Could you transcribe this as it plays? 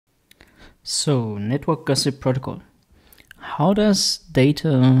So, network gossip protocol. How does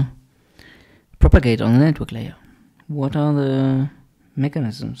data propagate on the network layer? What are the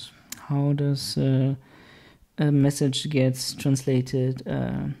mechanisms? How does a message gets translated,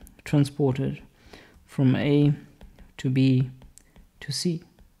 transported from A to B to C?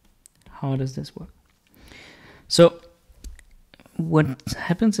 How does this work? So, what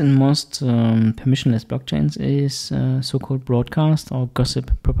happens in most permissionless blockchains is so-called broadcast or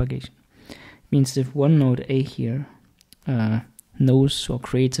gossip propagation. It means if one node A here knows or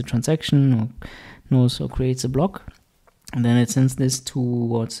creates a transaction or knows or creates a block, and then it sends this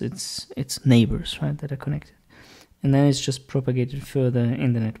towards its neighbors, right, that are connected. And then it's just propagated further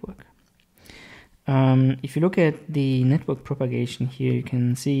in the network. If you look at the network propagation here, you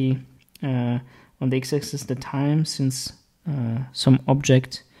can see on the x-axis the time since some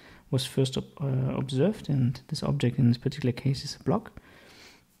object was first observed, and this object in this particular case is a block.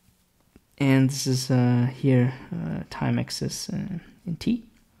 And this is here time axis in t.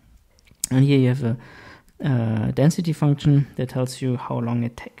 And here you have a density function that tells you how long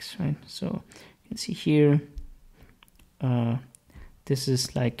it takes, right? So you can see here, this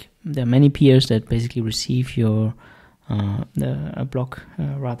is like, there are many peers that basically receive your a block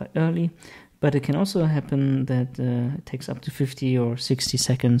rather early, but it can also happen that it takes up to 50 or 60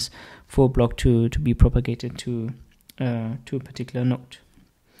 seconds for a block to be propagated to a particular node.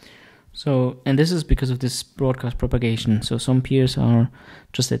 So, and this is because of this broadcast propagation. So some peers are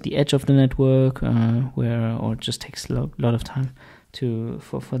just at the edge of the network, or it just takes a lot of time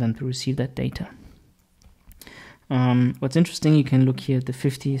for them to receive that data. What's interesting, you can look here at the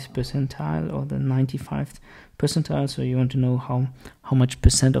 50th percentile or the 95th percentile. So you want to know how much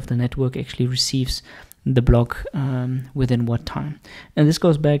percent of the network actually receives the block within what time. And this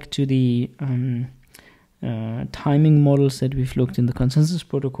goes back to the timing models that we've looked in the consensus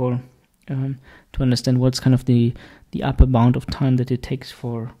protocol to understand what's kind of the upper bound of time that it takes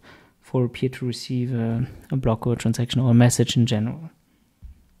for a peer to receive a block or a transaction or a message in general.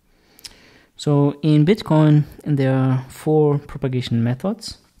 So in Bitcoin, there are 4 propagation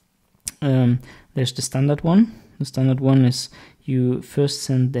methods. There's the standard one. The standard one is you first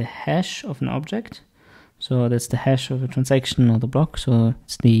send the hash of an object. So that's the hash of a transaction or the block. So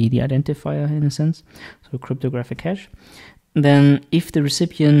it's the identifier in a sense. So cryptographic hash. Then if the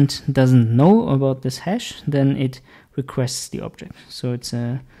recipient doesn't know about this hash, then it requests the object. So it's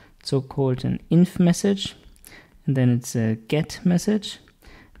a so-called an inf message, and then it's a get message,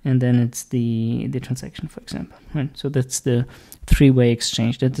 and then it's the transaction, for example. Right? So that's the 3-way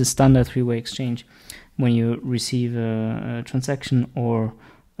exchange. That's the standard 3-way exchange when you receive a transaction or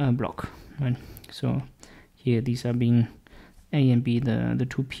a block. Right? So here these are being A and B, the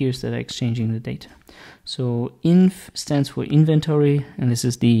 2 peers that are exchanging the data. So inf stands for inventory, and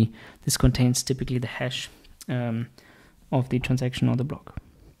this contains typically the hash of the transaction or the block.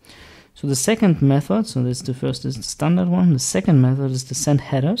 So the second method, so this the first is the standard one. The second method is the send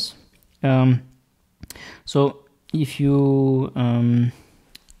headers. So if you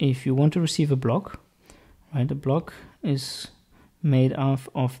want to receive a block, right, the block is made of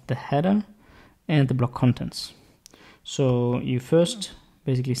the header and the block contents. So you first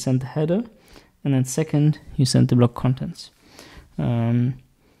basically send the header, and then second you send the block contents.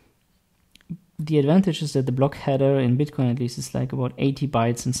 The advantage is that the block header in Bitcoin at least is like about 80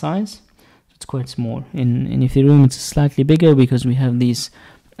 bytes in size. So it's quite small. In Ethereum it's slightly bigger because we have these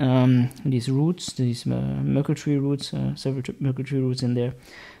roots, these Merkle tree roots, several Merkle tree roots in there.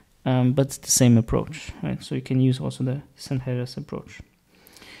 But it's the same approach, right? So you can use also the send headers approach.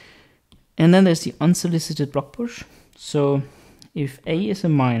 And then there's the unsolicited block push. So if A is a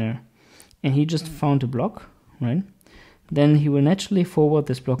miner and he just found a block, right, then he will naturally forward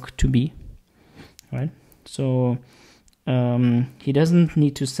this block to B, right? So he doesn't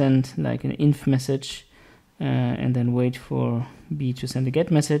need to send like an inf message and then wait for B to send a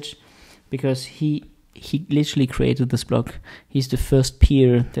get message, because he literally created this block. He's the first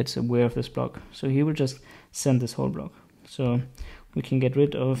peer that's aware of this block, so he will just send this whole block. So we can get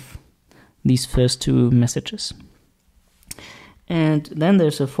rid of these first 2 messages. And then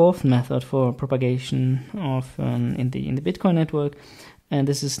there's a 4th method for propagation of in the Bitcoin network, and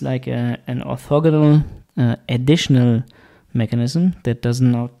this is like an orthogonal additional mechanism that does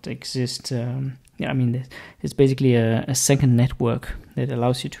not exist. It's basically a second network that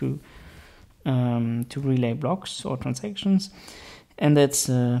allows you to relay blocks or transactions, and that's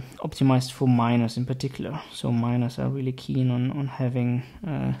optimized for miners in particular. So miners are really keen on having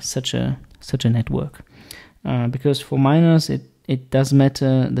such a network, because for miners it does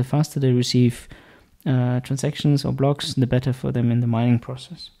matter. The faster they receive transactions or blocks, the better for them in the mining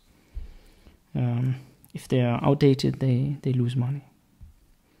process. if they are outdated, they lose money.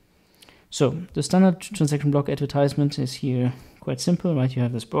 So the standard transaction block advertisement is here quite simple, right? You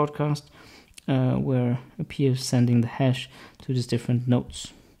have this broadcast where a peer is sending the hash to these different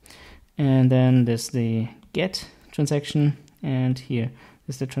nodes. And then there's the get transaction, and here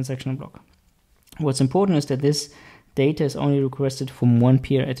is the transactional block. What's important is that this data is only requested from one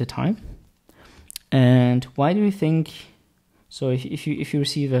peer at a time. And why do you think? So if you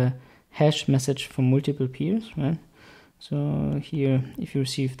receive a hash message from multiple peers, right? So here, if you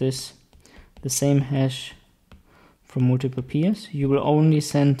receive the same hash from multiple peers, you will only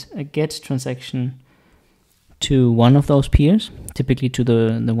send a get transaction to one of those peers, typically to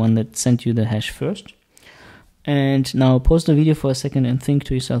the one that sent you the hash first. And now pause the video for a second and think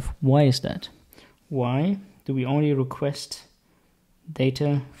to yourself, why is that? Why do we only request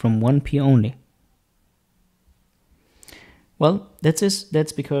data from one peer only? Well,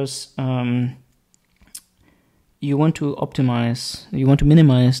 that's because you want to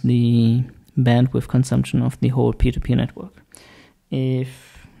minimize the bandwidth consumption of the whole peer-to-peer network.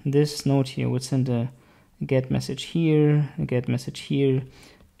 If this node here would send a get message here, a get message here,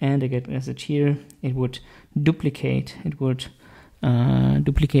 and a get message here, it would duplicate the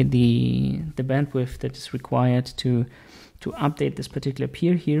bandwidth that is required to update this particular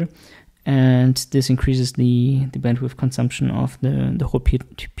peer here, and this increases the bandwidth consumption of the whole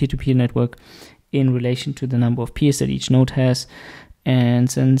peer-to-peer network in relation to the number of peers that each node has,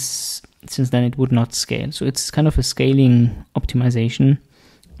 and since then it would not scale. So it's kind of a scaling optimization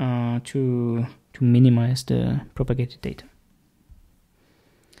to minimize the propagated data.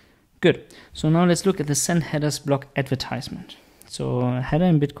 Good. So now let's look at the send headers block advertisement. So a header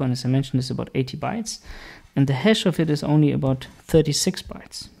in Bitcoin, as I mentioned, is about 80 bytes, and the hash of it is only about 36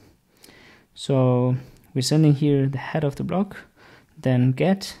 bytes. So we're sending here the head of the block, then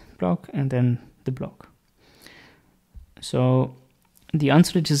get block, and then the block. So the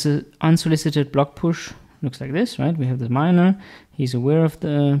unsolicited block push looks like this, right? We have the miner, he's aware of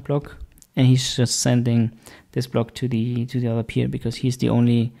the block, and he's just sending this block to the other peer because he's the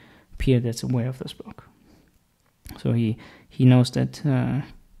only peer that's aware of this block. So he knows that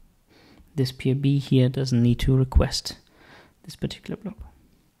this peer B here doesn't need to request this particular block.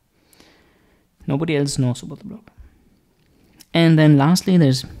 Nobody else knows about the block. And then lastly,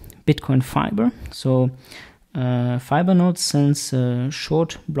 there's Bitcoin Fiber. So Fiber node sends a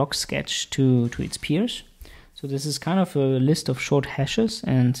short block sketch to its peers. So this is kind of a list of short hashes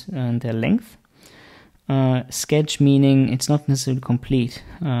and their length. Sketch meaning it's not necessarily complete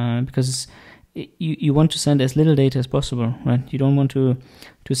because you want to send as little data as possible, right? You don't want to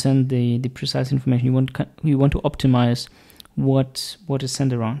send the precise information. You want to optimize what is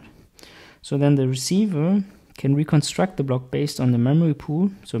sent around. So then the receiver can reconstruct the block based on the memory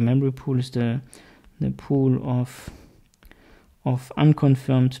pool. So memory pool is the pool of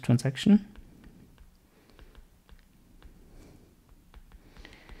unconfirmed transaction.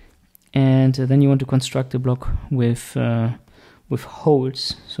 And then you want to construct the block with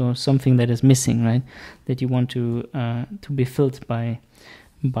holes, so something that is missing, right? That you want to be filled by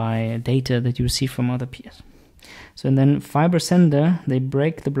data that you receive from other peers. So and then Fiber sender, they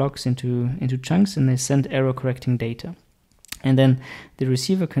break the blocks into chunks and they send error correcting data. And then the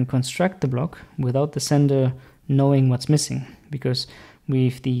receiver can construct the block without the sender knowing what's missing, because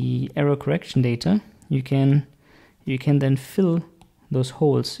with the error correction data, you can then fill those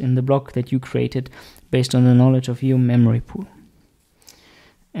holes in the block that you created based on the knowledge of your memory pool.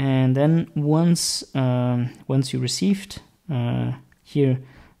 And then once you received here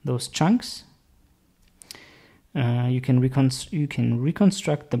those chunks, you can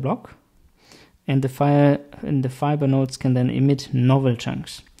reconstruct the block, and the Fiber nodes can then emit novel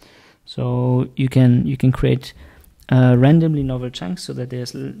chunks. So you can create randomly novel chunks so that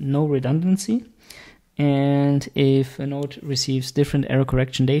there's no redundancy. And if a node receives different error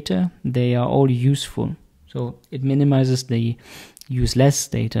correction data, they are all useful. So it minimizes the useless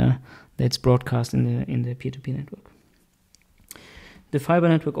data that's broadcast in the peer-to-peer network. The Fiber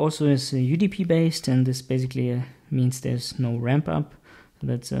network also is UDP based, and this basically means there's no ramp up. So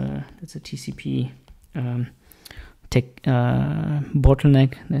that's a TCP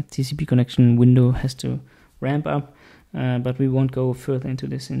bottleneck. That TCP connection window has to ramp up, but we won't go further into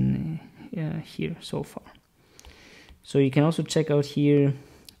this in here so far. So you can also check out here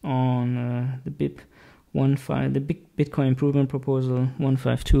on the BIP 1.5, the big Bitcoin Improvement Proposal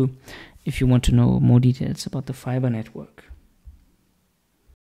 152, if you want to know more details about the Fiber network.